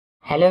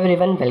Hello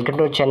everyone, welcome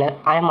to our channel.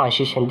 I am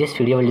Ashish and this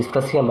video will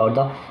discussing about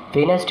the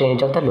venous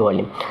drainage of the lower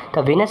limb.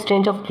 The venous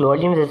drainage of lower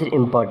limb is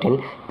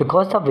important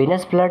because the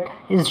venous blood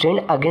is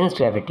drained against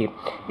gravity.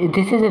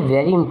 This is a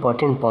very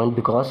important point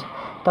because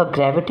the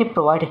gravity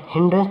provides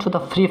hindrance to the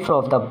free flow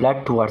of the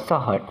blood towards the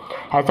heart.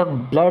 As the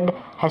blood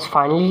has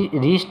finally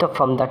reached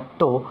from the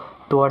toe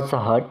towards the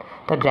heart,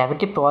 the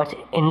gravity provides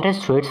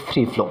hindrance to its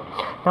free flow.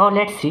 Now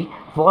let's see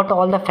what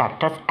all the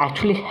factors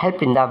actually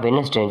help in the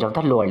venous drainage of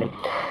the lower limb.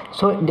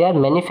 So there are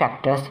many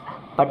factors,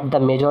 but the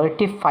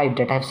majority 5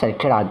 that I have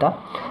selected are the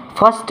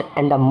first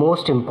and the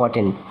most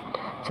important.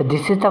 So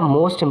this is the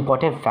most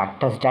important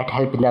factors that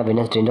help in the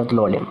venous drainage of the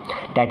lower limb.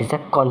 That is the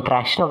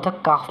contraction of the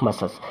calf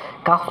muscles.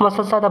 Calf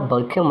muscles are the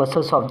bulkier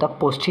muscles of the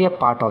posterior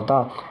part of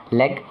the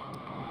leg.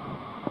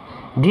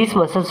 These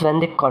muscles,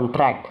 when they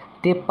contract,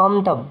 they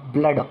pump the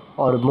blood,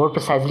 or more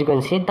precisely you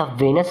can say the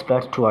venous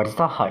blood towards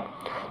the heart.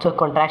 So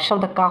contraction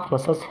of the calf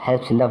muscles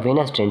helps in the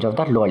venous drainage of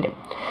the lower limb.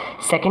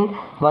 Second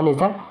one is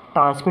the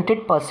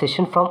transmitted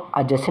pulsation from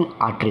adjacent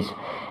arteries.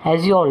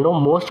 As you all know,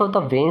 most of the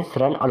veins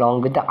run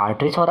along with the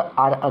arteries or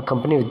are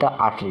accompanied with the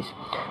arteries.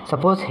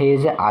 Suppose here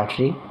is an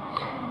artery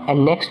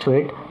and next to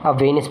it a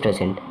vein is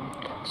present.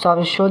 So I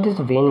will show this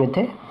vein with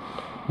a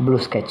blue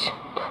sketch.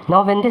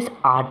 Now when this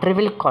artery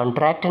will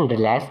contract and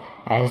relax,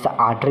 as the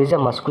artery is a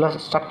muscular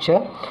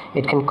structure,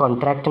 it can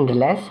contract and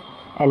relax,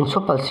 and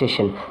so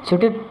pulsation, so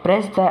it will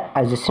press the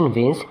adjacent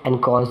veins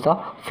and cause the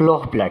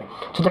flow of blood.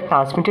 So the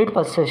transmitted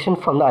pulsation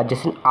from the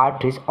adjacent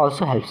arteries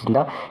also helps in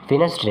the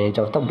venous drainage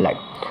of the blood.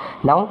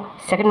 Now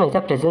second one is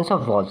the presence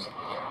of valves.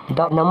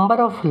 The number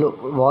of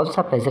valves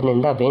are present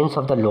in the veins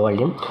of the lower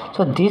limb.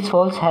 So these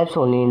valves helps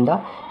only in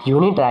the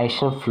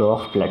unidirectional flow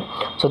of blood.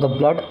 So the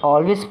blood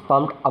always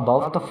pumped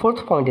above. The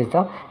fourth point is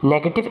the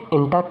negative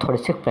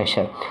interthoracic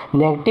pressure.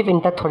 Negative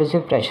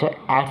interthoracic pressure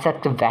acts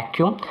as a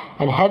vacuum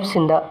and helps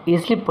in the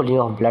easily pulling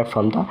of blood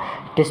from the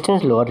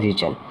distant lower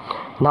region.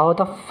 Now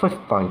the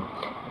fifth point.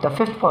 The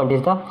fifth point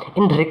is the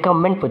in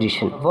recumbent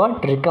position.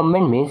 Word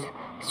recumbent means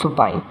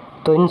supine.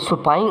 So in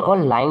supine or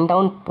lying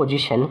down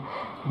position,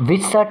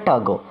 viscer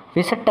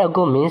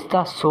tergo means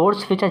the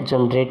source which are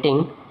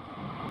generating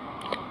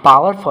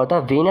power for the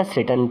venous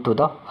return to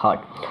the heart.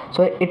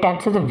 So it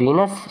acts as a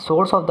venous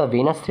source of the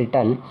venous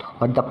return,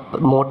 or the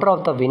motor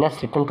of the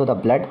venous return to the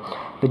blood,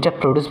 which are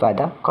produced by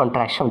the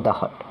contraction of the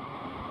heart.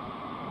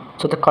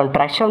 So the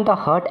contraction of the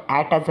heart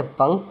acts as a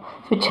pump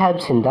which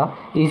helps in the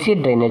easy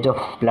drainage of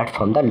blood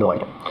from the lower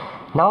limb.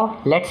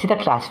 Now let's see the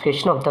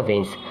classification of the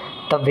veins.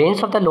 The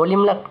veins of the lower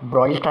limb are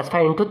broadly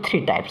classified into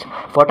 3 types.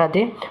 What are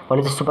they? One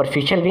is the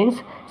superficial veins,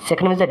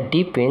 second one is the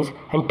deep veins,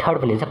 and third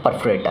one is the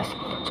perforators.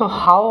 So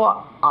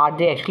how are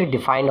they actually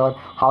defined, or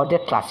how they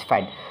are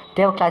classified?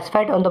 They are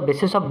classified on the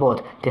basis of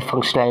both their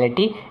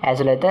functionality as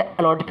well as the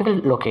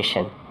anatomical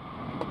location.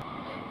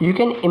 You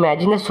can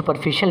imagine the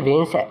superficial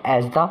veins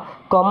as the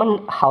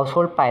common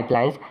household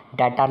pipelines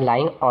that are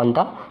lying on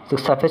the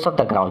surface of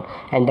the ground,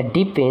 and the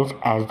deep veins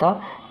as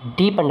the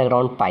deep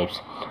underground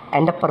pipes,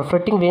 and the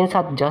perforating veins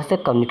are just the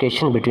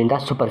communication between the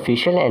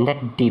superficial and the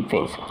deep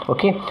veins.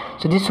 Okay,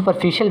 so these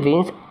superficial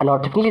veins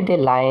anatomically they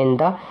lie in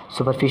the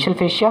superficial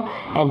fascia,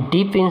 and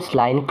deep veins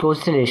lie in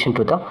close relation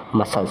to the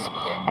muscles,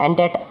 and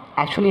that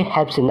actually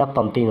helps in the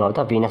pumping of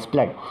the venous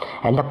blood,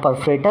 and the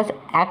perforators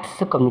act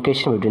as a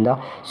communication between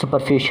the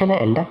superficial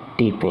and the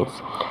deep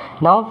veins.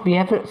 Now we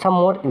have some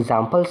more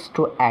examples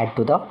to add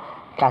to the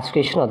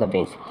classification of the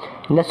veins.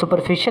 In the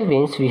superficial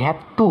veins we have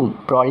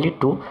broadly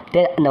two.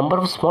 There are a number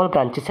of small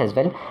branches as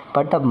well,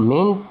 but the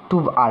main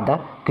two are the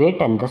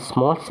great and the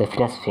small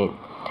saphenous vein.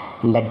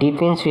 In the deep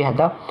veins we have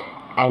the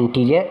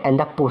anterior and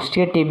the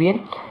posterior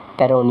tibial,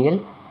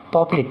 peroneal,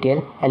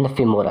 popliteal, and the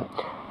femoral.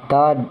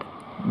 The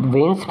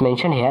veins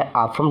mentioned here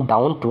are from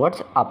down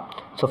towards up.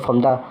 So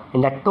from the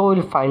in the toe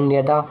you will find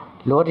near the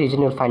lower region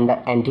you will find the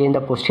anterior and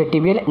the posterior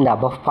tibial. In the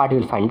above part you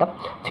will find the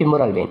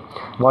femoral vein.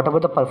 What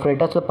about the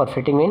perforators? The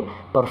perforating vein.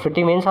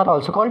 Perforating veins are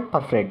also called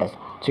perforators,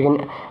 so you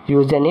can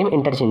use their name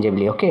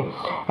interchangeably. Okay,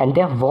 and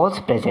they have valves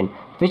present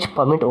which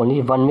permit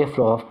only one-way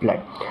flow of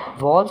blood.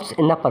 Valves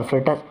in the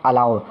perforators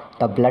allow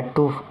the blood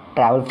to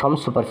travel from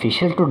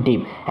superficial to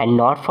deep and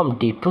not from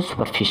deep to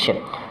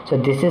superficial. So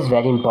this is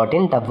very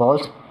important. The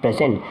valves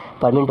present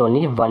permit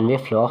only one-way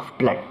flow of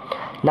blood.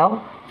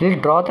 Now we'll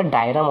draw the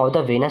diagram of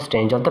the venous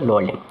drainage of the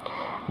lower limb.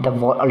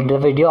 The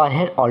video I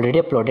had already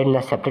uploaded in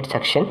a separate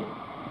section,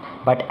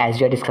 but as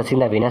we are discussing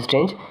the venous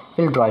drainage,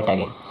 we'll draw it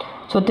again.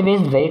 So there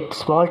is very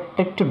small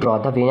trick to draw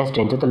the venous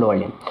drainage of the lower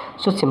limb.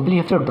 So simply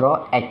you have to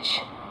draw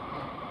H.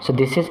 So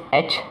this is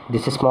H,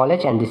 this is small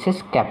h, and this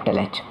is capital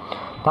H.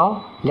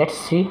 Now let's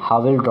see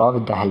how we'll draw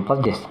with the help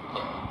of this.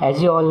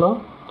 As you all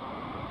know,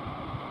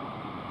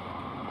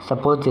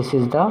 suppose this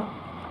is the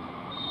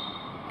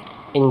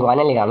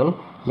inguinal ligament.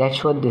 Let's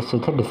show this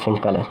with a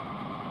different color.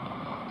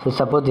 So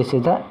suppose this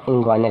is the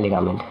inguinal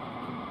ligament.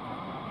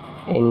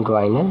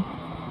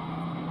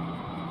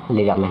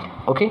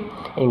 Okay,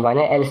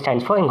 inguinal, L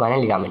stands for inguinal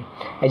ligament.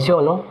 As you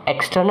all know,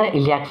 external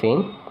iliac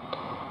vein,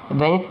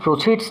 when it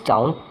proceeds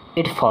down,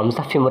 it forms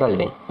the femoral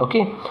vein.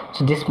 Okay,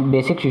 so this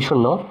basic you should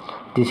know.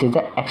 This is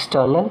the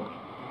external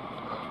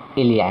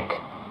iliac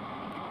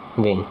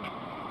vein,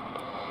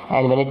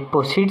 and when it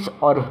proceeds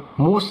or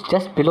moves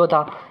just below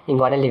the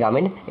inguinal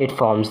ligament, it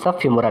forms the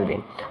femoral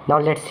vein. Now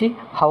let's see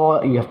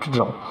how you have to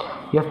draw.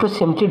 You have to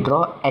simply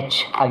draw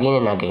H again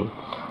and again.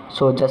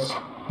 So just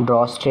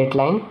draw a straight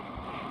line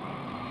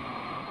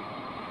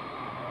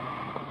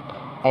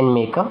and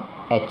make a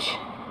H.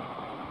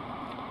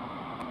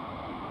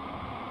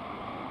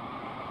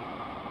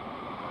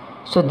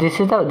 So this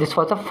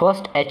was the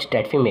first H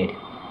that we made.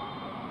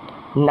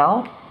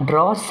 Now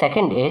draw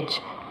second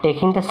H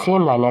taking the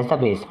same line as the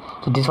base.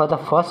 So this was the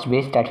first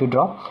base that we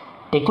draw.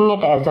 Taking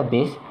it as the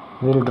base,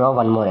 we will draw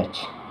one more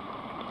H.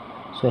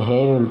 So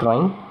here we will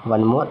drawing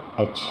one more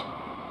H.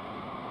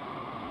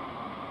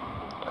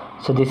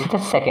 So this is the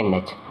second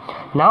H.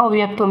 Now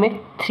we have to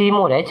make three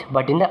more H,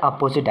 but in the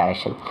opposite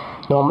direction.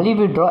 Normally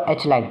we draw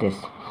H like this,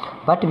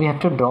 but we have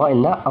to draw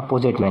in the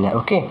opposite manner.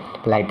 Okay,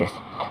 like this.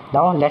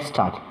 Now let's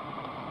start.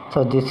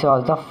 So this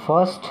was the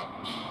first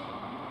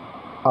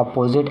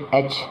opposite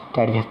H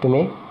that we have to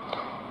make.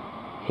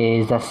 Here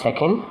is the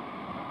second,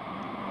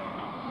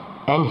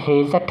 and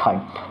here is the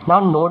third. Now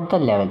note the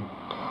level.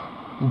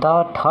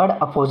 The third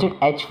opposite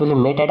H will be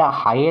made at a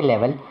higher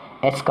level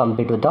as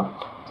compared to the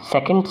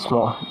second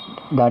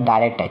the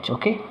direct H.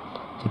 Okay,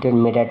 so it will be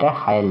made at a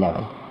higher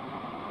level.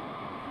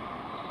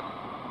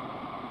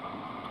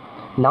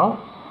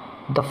 Now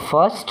the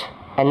first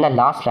and the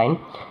last line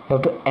you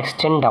have to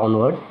extend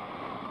downward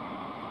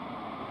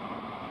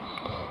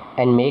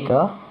and make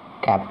a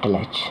capital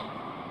H.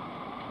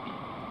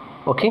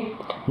 Okay,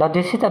 now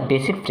this is the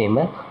basic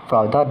framework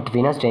for the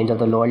venous drainage of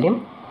the lower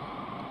limb.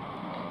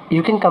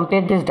 You can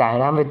compare this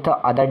diagram with the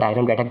other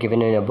diagram that are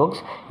given in your books.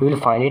 You will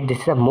find it this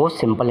is the most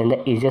simple and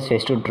the easiest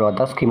ways to draw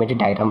the schematic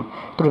diagram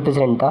to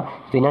represent the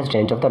venous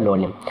drainage of the lower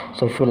limb.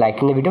 So if you are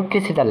liking the video,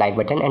 please hit the like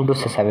button and do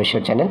subscribe to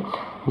our channel.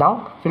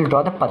 Now we will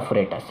draw the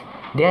perforators.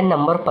 There are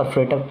number of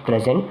perforators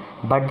present,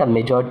 but the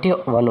majority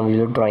one we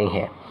will be drawing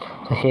here.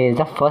 So here is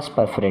the first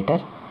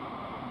perforator.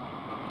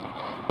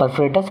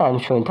 Perforators I am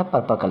showing the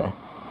purple color,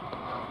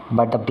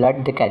 but the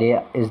blood they carry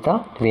is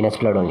the venous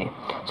blood only.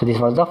 So this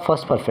was the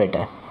first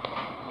perforator.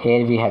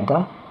 Here we have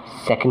the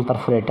second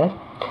perforator.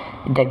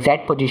 The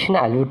exact position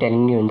I will be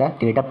telling you in the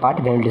later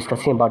part when we are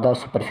discussing about the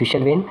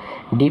superficial vein,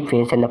 deep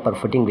veins and the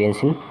perforating veins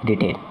in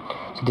detail.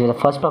 So this was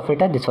the first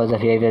perforator. This was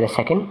here the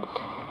second.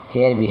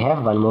 Here we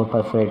have one more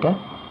perforator,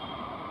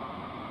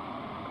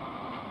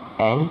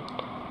 and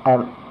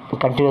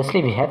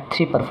continuously we have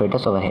three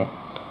perforators over here.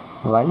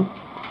 1,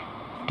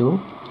 2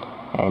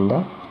 and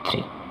the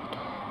 3.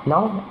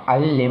 Now I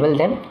will label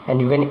them and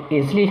you can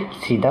easily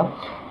see the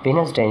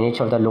venous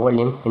drainage of the lower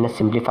limb in a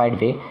simplified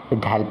way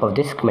with the help of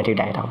this schematic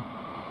diagram.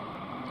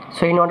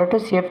 So in order to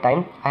save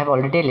time, I have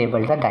already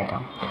labeled the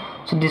diagram.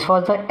 So this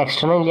was the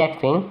external iliac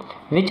vein,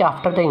 which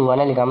after the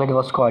inguinal ligament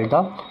was called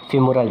the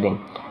femoral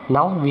vein.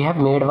 Now we have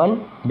made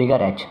one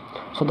bigger H.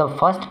 So the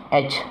first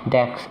H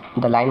that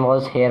the line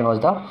was here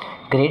was the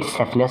great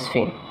saphenous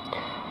vein.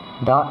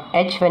 The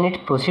H when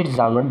it proceeds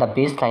downward, the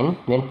baseline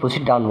when it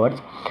proceeds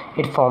downwards,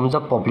 it forms the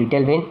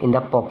popliteal vein in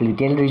the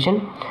popliteal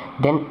region.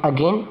 Then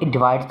again it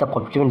divides, the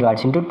popliteal vein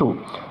divides into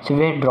two. So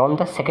we have drawn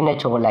the second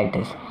H over like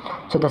this.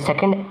 So the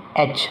second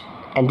H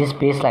and this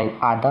baseline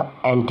are the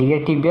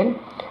anterior tibial,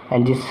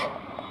 and this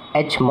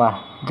H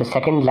the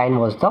second line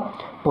was the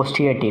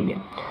posterior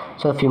tibial.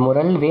 So the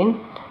femoral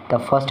vein, the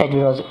first H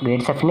was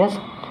great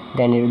saphenous.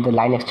 Then the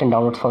line extends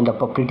downwards from the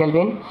popliteal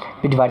vein,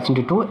 which divides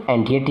into two,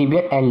 anterior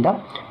tibial and the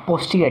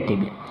posterior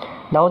tibial.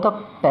 Now the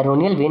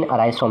peroneal vein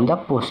arises from the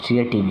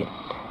posterior tibial,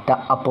 the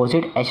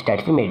opposite H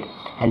that we made,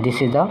 and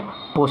this is the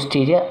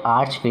posterior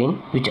arch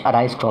vein which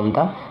arises from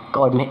the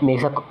or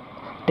makes a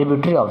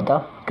tributary of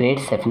the great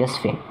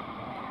saphenous vein.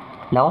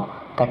 Now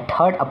the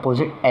third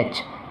opposite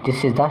H,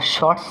 this is the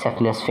short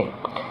saphenous vein.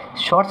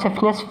 Short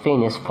saphenous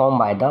vein is formed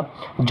by the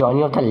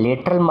joining of the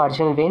lateral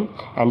marginal vein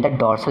and the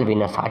dorsal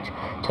venous arch.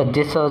 So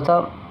this was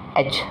the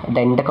H, the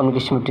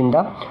intercommunication between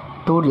the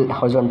two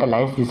horizontal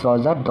lines. This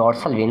was the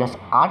dorsal venous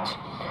arch,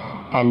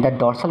 and the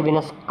dorsal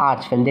venous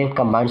arch when they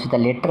combine with the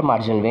lateral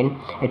marginal vein,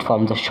 it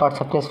forms the short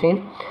saphenous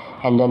vein,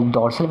 and then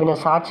dorsal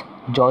venous arch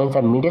joins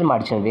the medial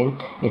marginal vein,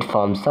 it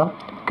forms the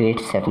great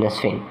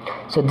saphenous vein.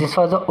 So this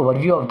was the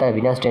overview of the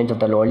venous drainage of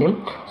the lower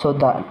limb. So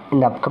in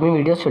the upcoming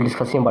videos we'll be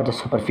discussing about the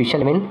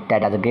superficial vein,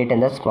 that are the great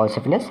and the small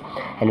saphenous,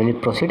 and we will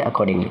proceed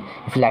accordingly.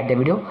 If you like the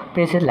video,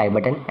 please hit the like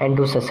button and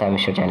do subscribe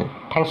to our channel.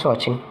 Thanks for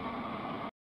watching.